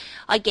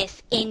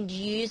 end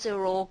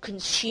user or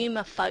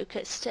consumer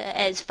focused,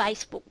 as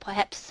Facebook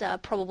perhaps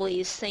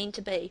probably is seen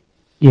to be.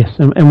 Yes,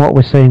 and what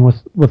we're seeing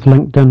with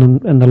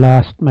LinkedIn in the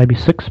last maybe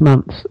 6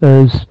 months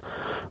is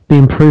the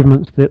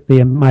improvements that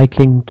they're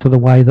making to the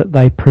way that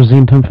they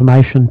present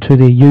information to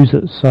their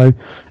users. So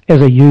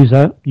as a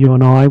user, you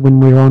and I,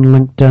 when we're on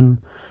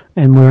LinkedIn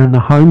and we're in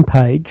the home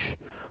page,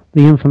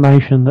 the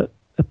information that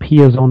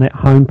appears on that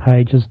home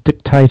page is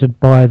dictated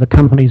by the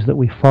companies that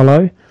we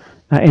follow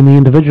and the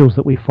individuals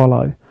that we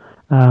follow.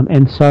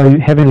 And so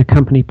having a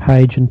company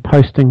page and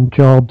posting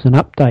jobs and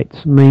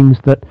updates means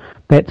that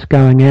that's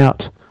going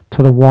out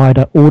to the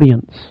wider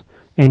audience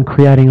and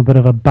creating a bit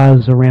of a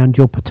buzz around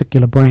your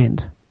particular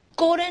brand.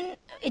 Gordon,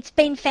 it's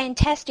been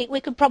fantastic.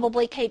 We could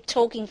probably keep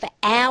talking for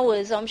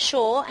hours, I'm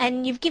sure,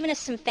 and you've given us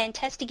some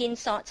fantastic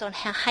insights on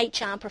how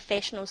HR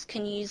professionals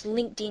can use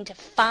LinkedIn to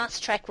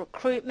fast-track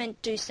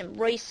recruitment, do some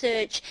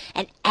research,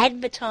 and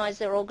advertise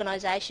their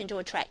organisation to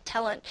attract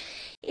talent.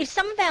 If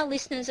some of our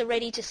listeners are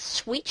ready to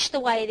switch the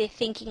way they're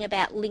thinking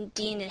about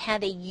LinkedIn and how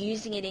they're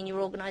using it in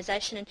your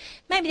organisation, and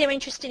maybe they're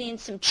interested in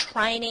some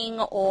training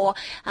or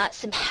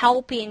some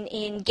help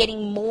in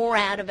getting more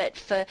out of it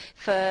for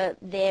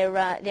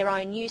their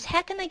own use,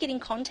 how can they get in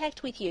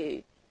contact with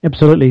you?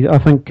 Absolutely. I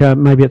think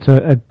maybe it's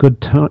a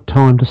good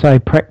time to say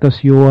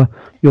practice your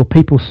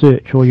people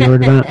search or your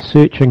advanced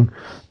searching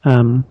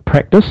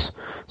practice.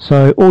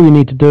 So all you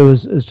need to do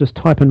is just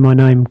type in my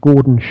name,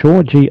 Gordon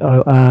Shaw,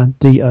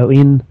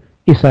 GORDON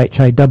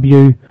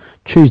SHAW,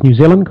 choose New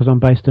Zealand because I'm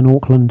based in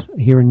Auckland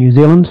here in New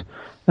Zealand,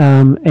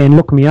 and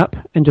look me up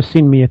and just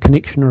send me a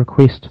connection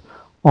request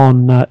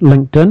on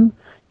LinkedIn.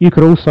 You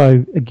could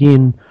also,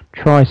 again,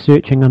 try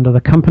searching under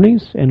the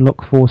companies and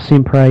look for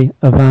Sempre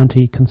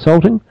Avanti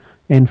Consulting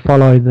and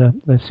follow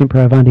the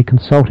Sempre Avanti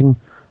Consulting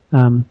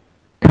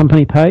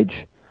company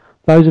page.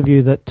 Those of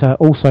you that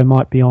also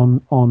might be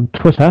on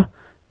Twitter,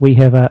 we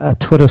have a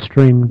Twitter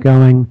stream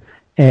going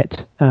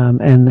at,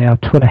 and our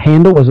Twitter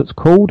handle, as it's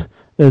called,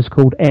 is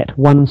called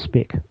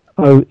 @OneSpec,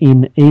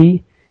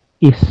 ONESPEC.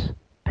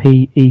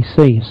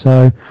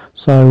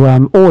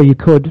 So, or you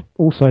could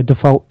also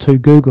default to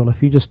Google.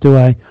 If you just do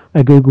a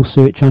Google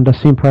search under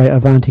Sempre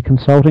Avanti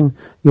Consulting,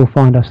 you'll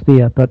find us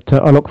there. But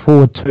I look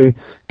forward to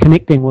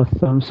connecting with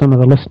some of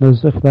the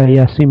listeners if they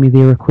send me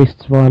their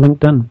requests via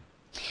LinkedIn.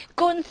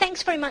 Gordon,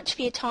 thanks very much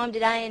for your time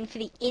today and for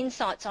the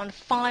insights on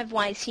 5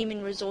 ways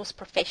human resource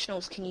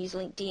professionals can use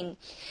LinkedIn.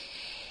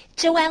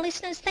 To our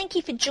listeners, thank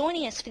you for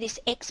joining us for this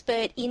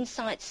Expert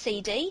Insights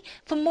CD.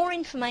 For more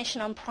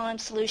information on Prime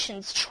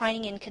Solutions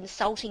training and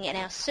consulting and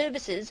our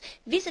services,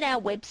 visit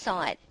our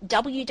website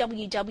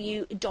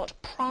www.primesolutions,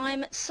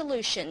 Prime,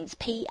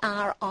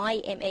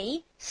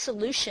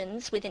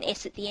 solutions with an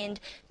S at the end,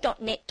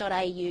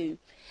 .net.au.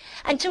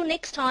 Until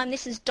next time,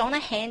 this is Donna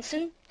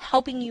Hanson,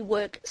 helping you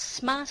work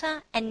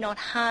smarter and not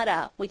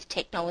harder with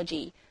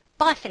technology.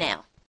 Bye for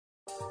now.